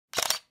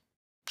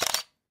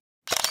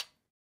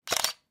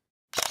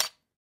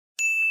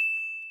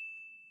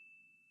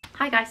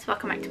Hi guys,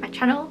 welcome back to my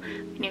channel.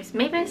 My name is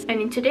Mavis, and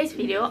in today's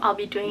video I'll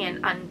be doing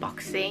an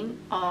unboxing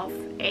of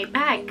a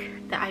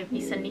bag that I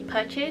recently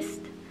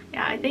purchased.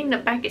 Yeah, I think the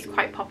bag is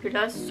quite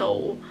popular,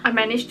 so I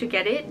managed to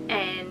get it,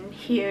 and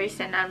here is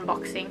an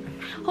unboxing.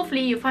 Hopefully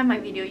you find my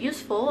video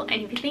useful,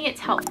 and if you think it's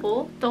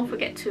helpful, don't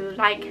forget to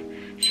like,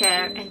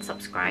 share and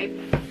subscribe.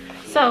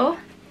 So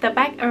the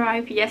bag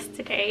arrived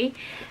yesterday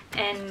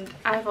and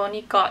I've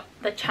only got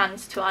the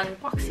chance to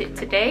unbox it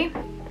today,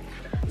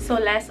 so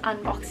let's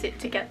unbox it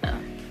together.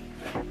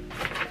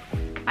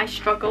 I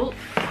struggled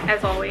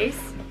as always.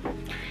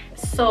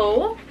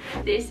 So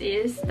this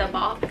is the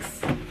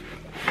box.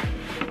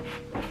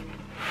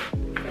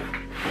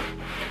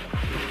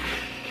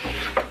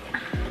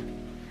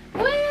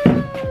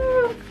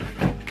 Woo!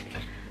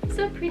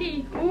 So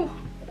pretty. Ooh.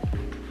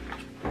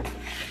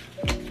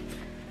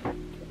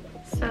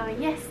 So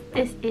yes,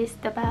 this is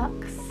the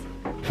box.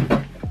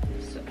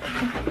 So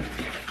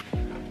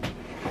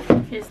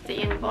here's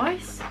the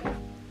invoice.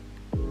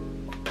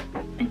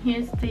 And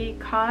here's the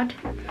card.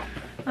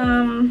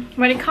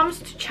 When it comes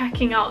to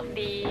checking out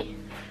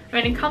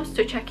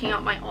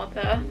my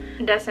order,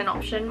 there's an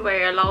option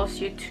where it allows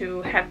you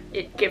to have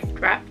it gift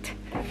wrapped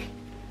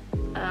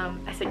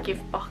as a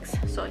gift box.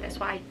 So that's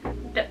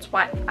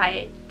what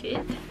I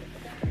did.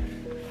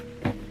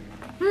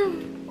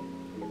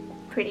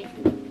 Pretty.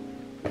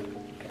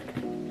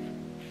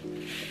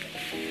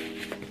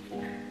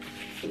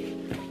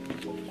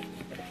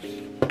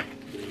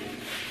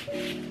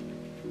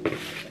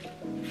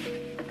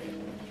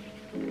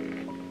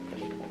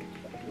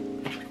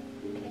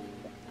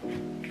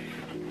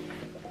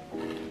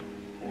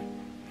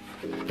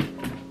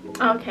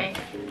 Okay,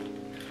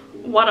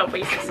 what a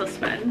waste of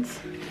suspense.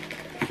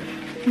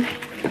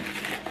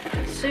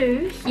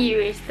 So here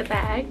is the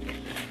bag.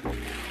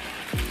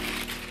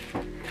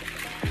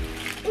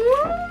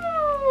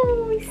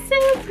 Ooh, so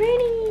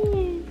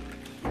pretty.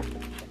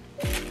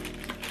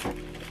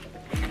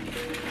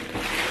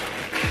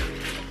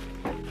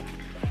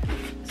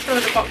 So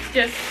the box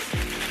just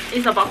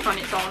is a box on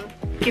its own,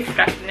 gift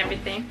wrapped and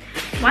everything.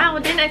 Wow, I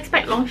didn't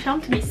expect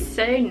Longchamp to be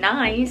so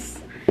nice.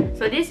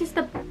 So this is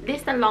the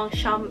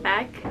Longchamp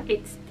bag.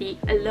 It's the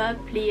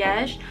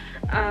Pliage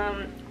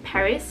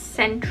Paris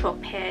Saint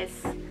Tropez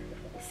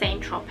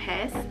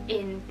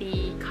in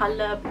the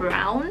color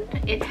brown.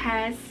 It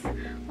has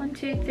 1,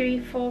 2, 3,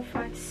 4,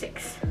 5,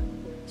 6.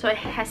 So it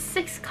has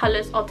 6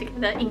 colors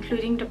altogether,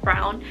 including the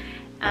brown,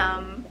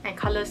 and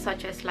colors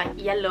such as like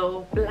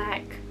yellow,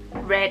 black,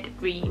 red,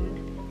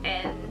 green,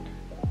 and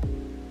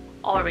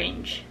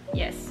orange.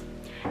 Yes,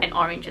 and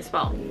orange as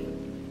well.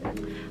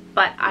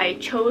 But I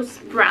chose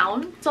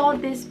brown. Saw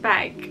this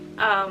bag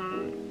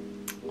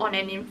on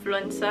an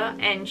influencer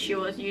and she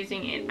was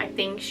using it. I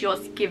think it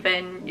was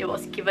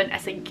given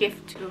as a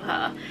gift to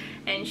her,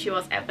 and she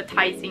was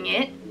advertising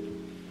it,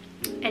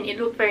 and it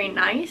looked very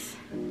nice.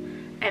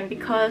 And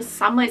because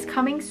summer is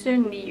coming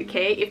soon in the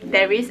UK, if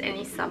there is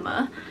any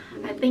summer,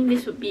 I think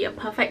this would be a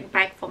perfect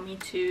bag for me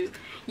to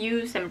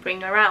use and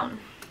bring around.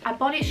 I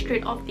bought it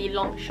straight off the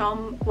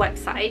Longchamp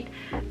website.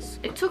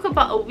 It took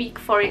about a week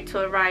for it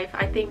to arrive,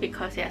 I think,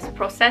 because it has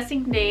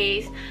processing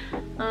days.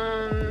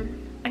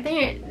 And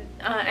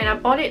I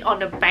bought it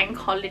on a bank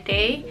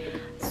holiday,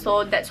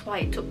 so that's why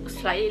it took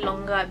slightly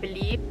longer, I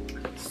believe.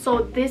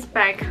 So this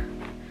bag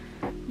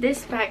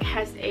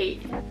has a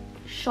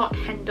short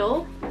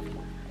handle,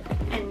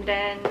 and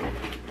then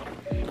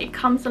it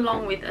comes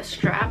along with a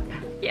strap.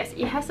 Yes,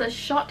 it has a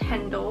short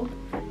handle.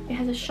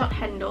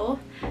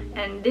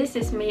 And this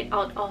is made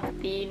out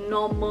of the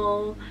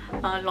normal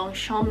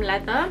Longchamp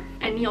leather.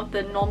 Any of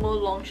the normal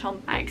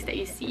Longchamp bags that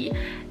you see,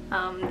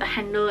 the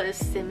handle is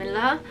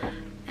similar.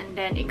 And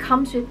then it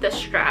comes with the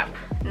strap.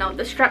 Now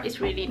the strap is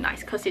really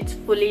nice because it's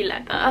fully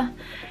leather.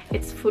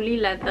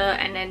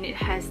 And then it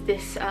has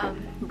this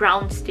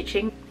brown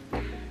stitching,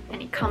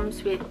 and it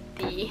comes with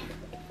the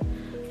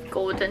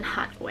golden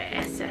hardware.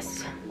 It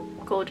says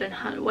golden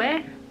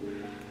hardware.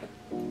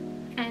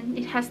 And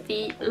it has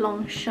the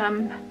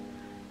Longchamp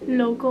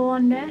logo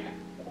on there.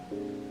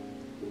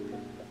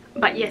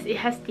 But yes, it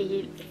has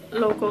the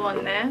logo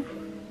on there.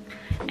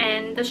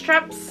 And the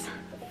straps,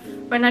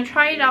 when I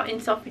tried it out in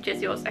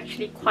Selfridges, it was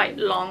actually quite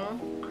long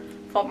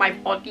for my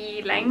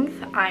body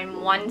length.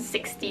 I'm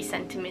 160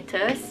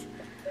 centimeters,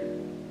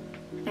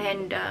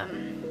 and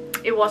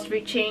it was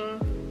reaching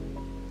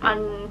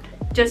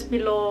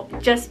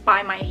just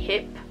by my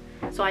hip.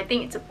 So I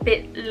think it's a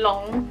bit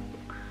long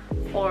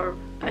for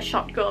a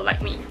short girl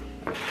like me.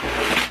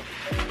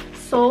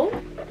 So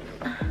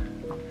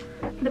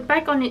the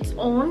bag on its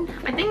own,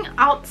 I think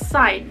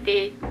outside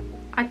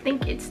I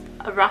think it's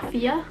a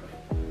raffia.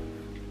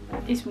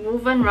 It's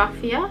woven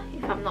raffia,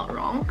 if I'm not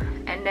wrong.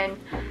 And then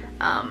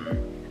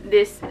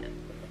this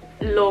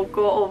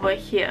logo over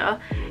here,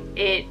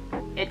 it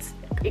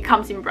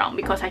comes in brown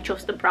because I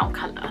chose the brown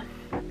color.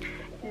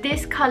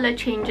 This color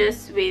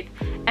changes with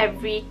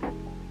every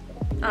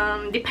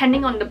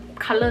depending on the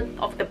color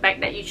of the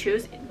bag that you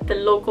choose. The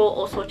logo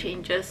also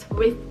changes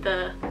with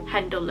the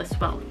handle as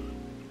well.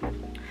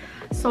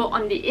 So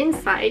on the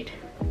inside,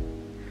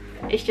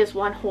 it's just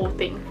one whole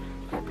thing.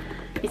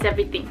 It's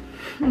everything.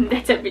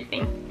 That's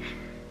everything.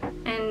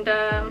 And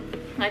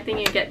I think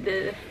you get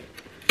the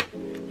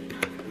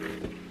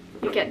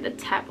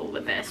tab over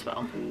there as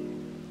well.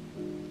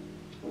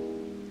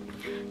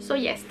 So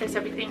yes, that's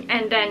everything.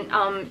 And then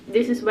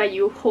this is where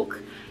you hook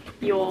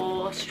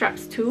your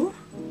straps to.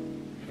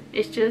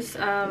 It's just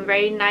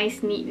very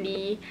nice,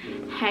 neatly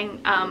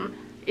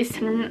it's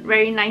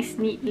very nice,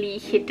 neatly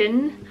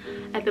hidden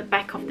at the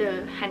back of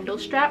the handle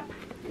strap.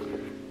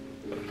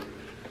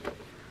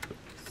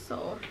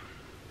 So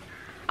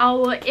I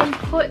will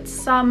input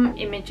some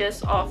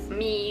images of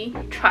me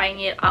trying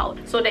it out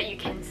so that you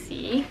can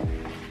see.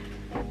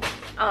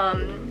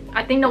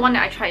 I think the one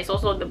that I tried is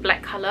also the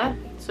black color,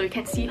 so you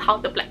can see how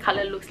the black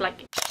color looks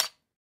like.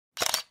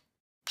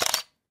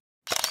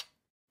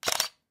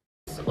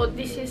 So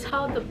this is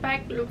how the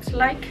bag looks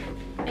like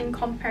in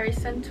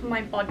comparison to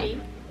my body.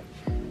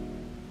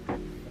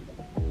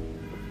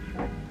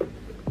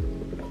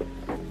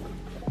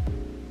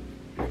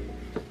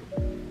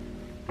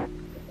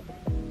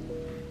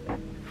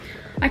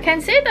 I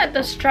can say that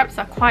the straps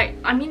are quite,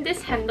 I mean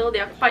this handle, they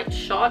are quite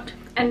short,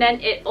 and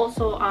then it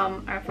also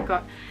I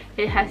forgot,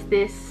 it has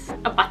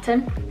a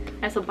button.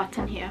 There's a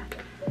button here,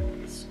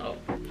 so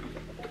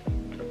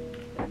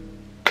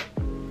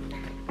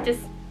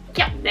just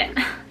yeah, that.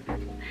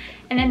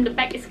 And then the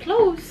back is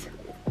closed.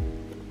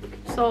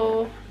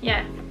 So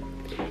yeah,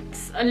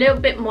 it's a little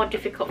bit more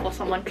difficult for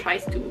someone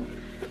tries to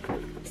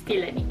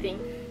steal anything.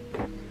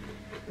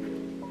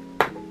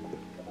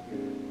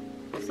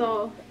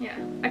 So yeah,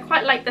 I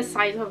quite like the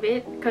size of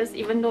it, because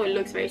even though it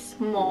looks very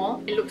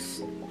small, it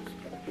looks,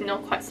 you know,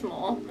 quite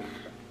small,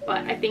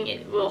 but I think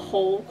it will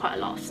hold quite a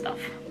lot of stuff.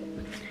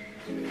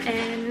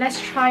 And let's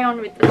try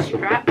on with the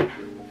strap.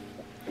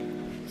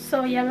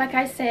 So yeah, like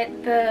I said,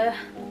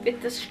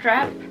 with the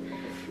strap,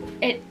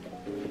 it's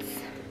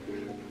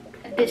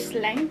at this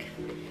length.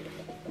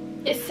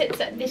 It sits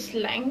at this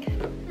length.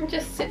 It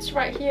just sits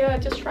right here,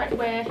 just right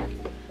where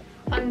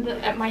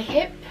at my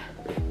hip.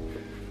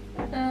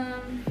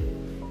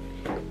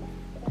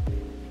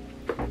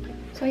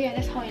 So yeah,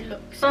 that's how it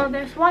looks. So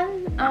there's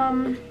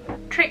one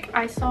trick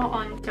I saw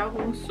on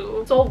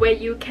Xiaohongshu. So where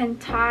you can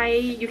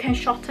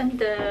shorten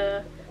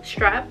the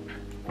strap.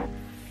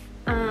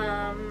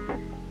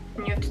 And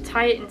you have to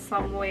tie it in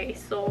some way.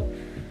 So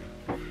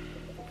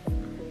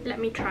let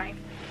me try.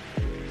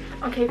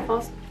 Okay,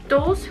 for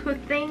those who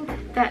think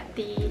that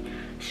the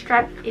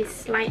strap is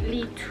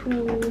slightly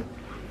too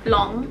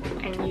long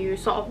and you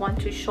sort of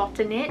want to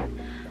shorten it,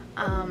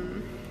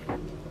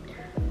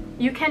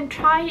 you can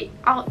try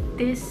out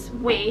this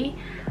way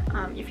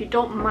if you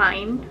don't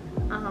mind,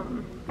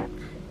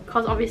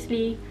 because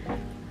obviously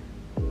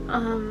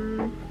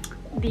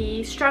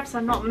the straps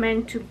are not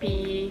meant to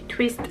be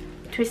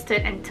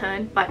twisted and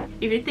turned. But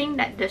if you think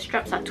that the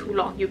straps are too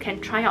long, you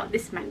can try out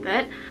this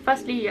method.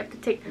 Firstly, you have to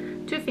take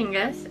 2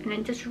 fingers and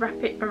then just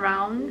wrap it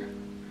around.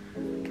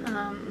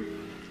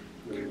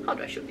 How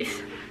do I show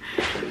this?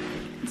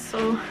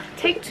 So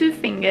take 2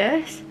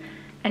 fingers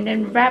and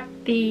then wrap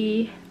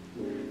the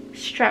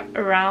strap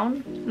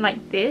around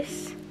like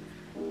this,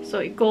 so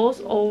it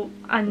goes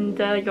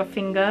under your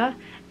finger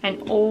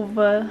and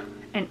over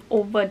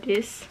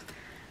this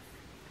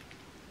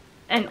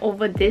and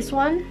over this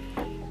one,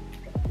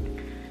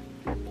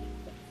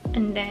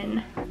 and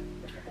then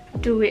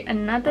do it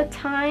another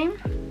time,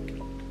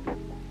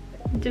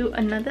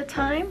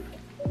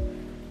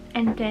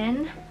 and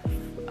then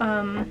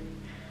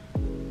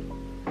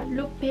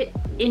loop it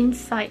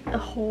inside the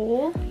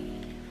hole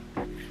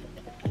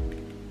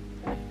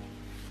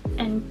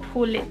and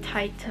pull it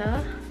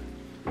tighter.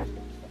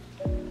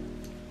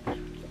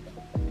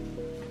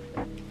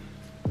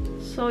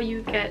 So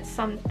you get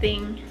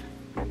something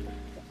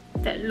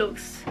that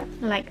looks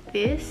like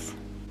this.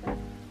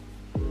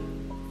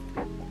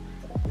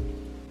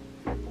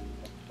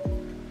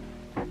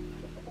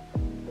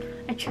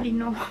 Actually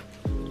no,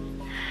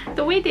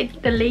 the way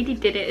the lady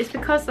did it is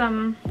because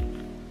so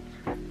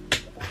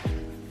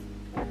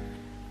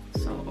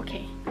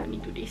okay, let me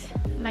do this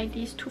like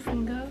this. 2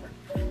 finger.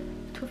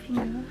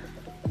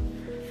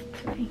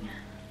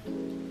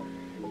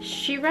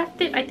 She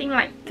wrapped it I think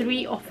like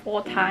 3 or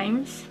 4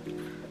 times,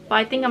 but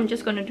I think I'm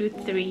just gonna do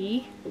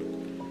 3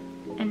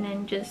 and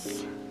then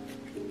just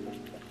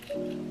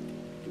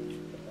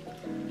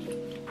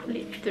pull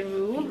it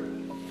through.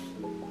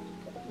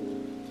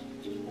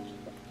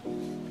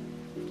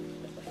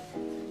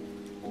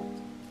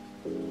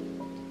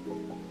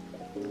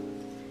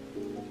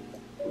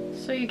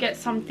 So you get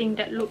something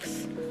that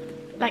looks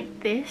like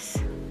this.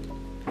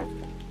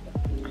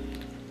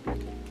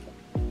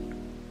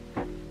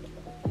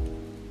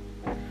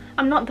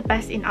 I'm not the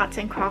best in arts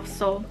and crafts,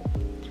 so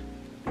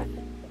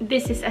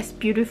this is as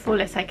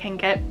beautiful as I can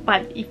get,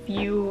 but if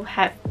you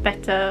have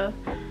better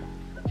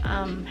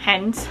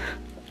hands,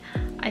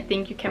 I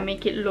think you can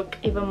make it look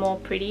even more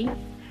pretty.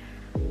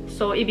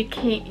 So it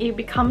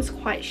becomes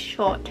quite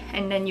short,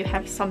 and then you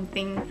have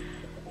something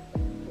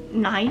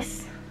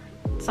nice.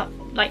 So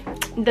like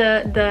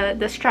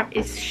the strap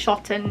is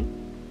shortened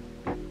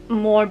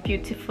more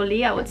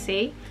beautifully, I would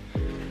say.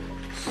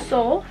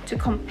 So to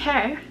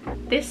compare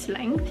this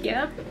length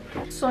here,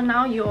 so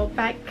now your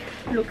bag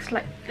looks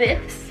like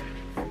this.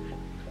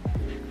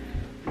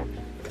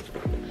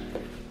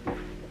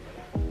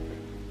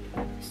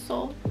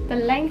 So the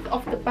length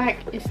of the bag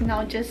is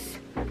now just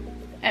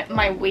at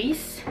my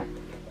waist.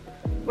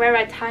 Where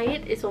I tie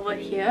it is over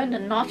here, the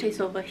knot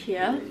is over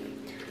here,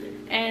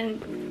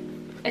 and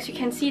as you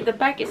can see, the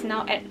bag is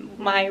now at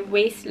my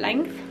waist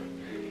length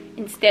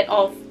instead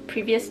of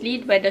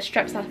previously where the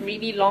straps are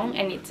really long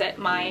and it's at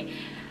my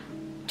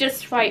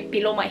just right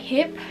below my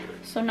hip.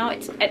 So now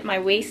it's at my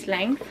waist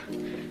length,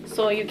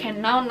 so you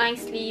can now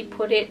nicely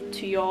put it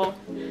to your,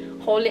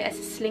 hold it as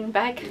a sling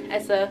bag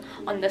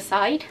on the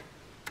side.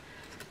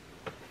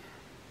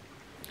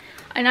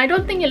 And I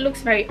don't think it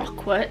looks very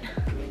awkward,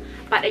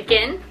 but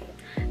again,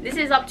 this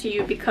is up to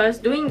you, because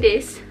doing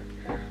this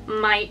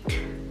might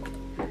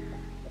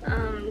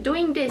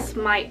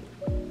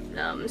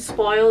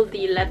spoil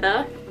the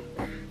leather,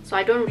 so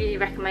I don't really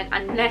recommend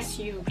unless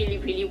you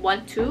really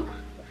want to.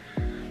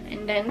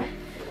 And then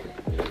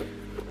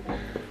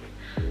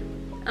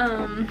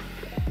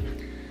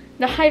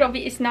the height of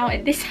it is now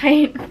at this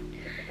height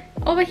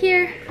over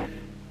here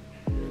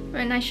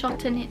when I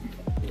shorten it.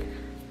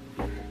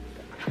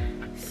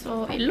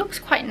 So it looks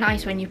quite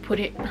nice when you put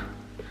it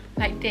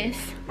like this,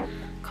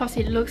 because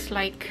it looks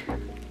like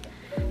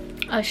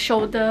a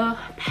shoulder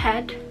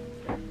pad.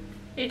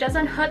 It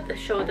doesn't hurt the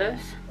shoulders,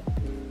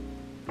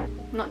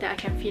 not that I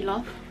can feel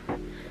of.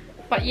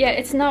 But yeah,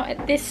 it's now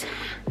at this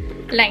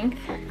length.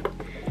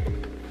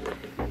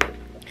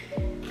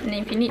 And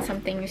if you need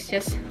something, it's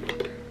just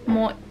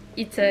more,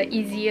 it's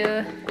easy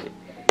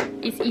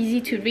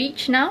to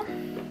reach now.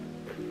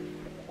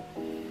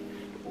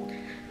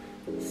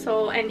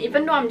 So, and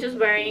even though I'm just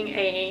wearing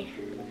a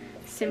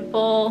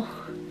simple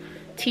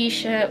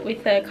t-shirt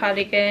with a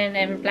cardigan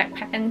and black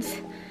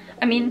pants,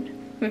 I mean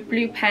with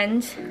blue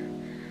pants,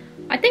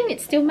 I think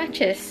it still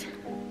matches.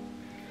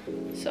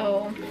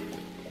 So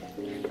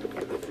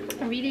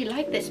I really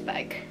like this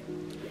bag.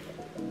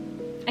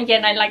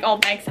 Again, I like all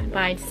bags I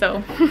buy,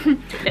 so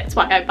that's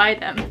why I buy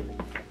them.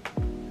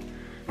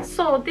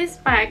 So this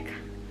bag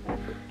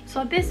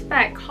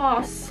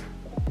costs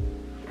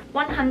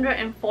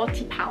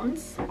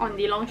 £140 on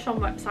the Longchamp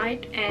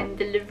website, and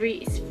delivery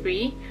is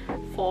free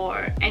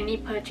for any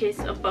purchase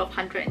above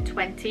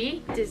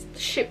 120. It is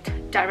shipped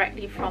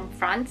directly from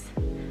France.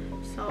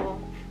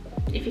 So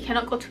if you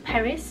cannot go to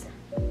Paris,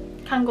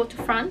 can't go to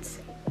France,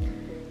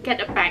 get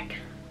a bag.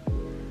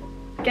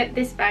 Get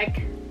this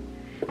bag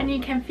and you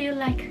can feel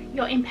like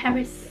you're in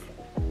Paris.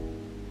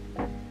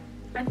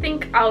 I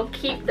think I'll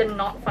keep the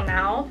knot for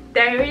now.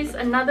 There is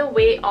another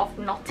way of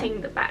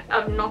knotting the bag.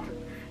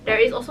 There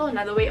is also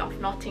another way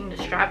of knotting the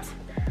straps,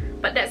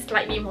 but that's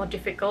slightly more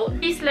difficult.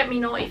 Please let me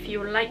know if you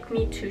would like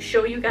me to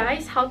show you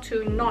guys how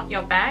to knot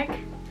your bag,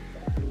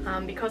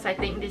 because I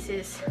think this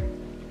is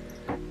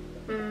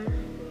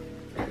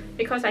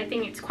because I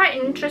think it's quite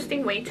an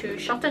interesting way to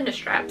shorten the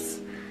straps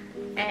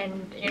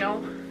and, you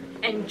know,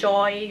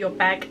 enjoy your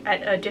bag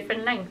at a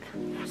different length.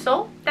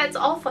 So that's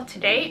all for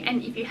today,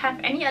 and if you have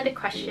any other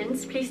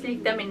questions, please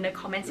leave them in the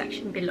comment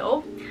section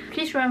below.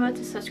 Please remember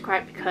to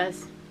subscribe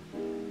because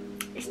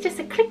it's just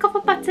a click of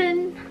a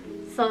button.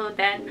 So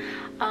then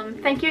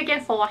thank you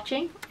again for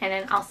watching, and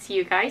then I'll see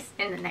you guys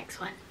in the next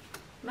one.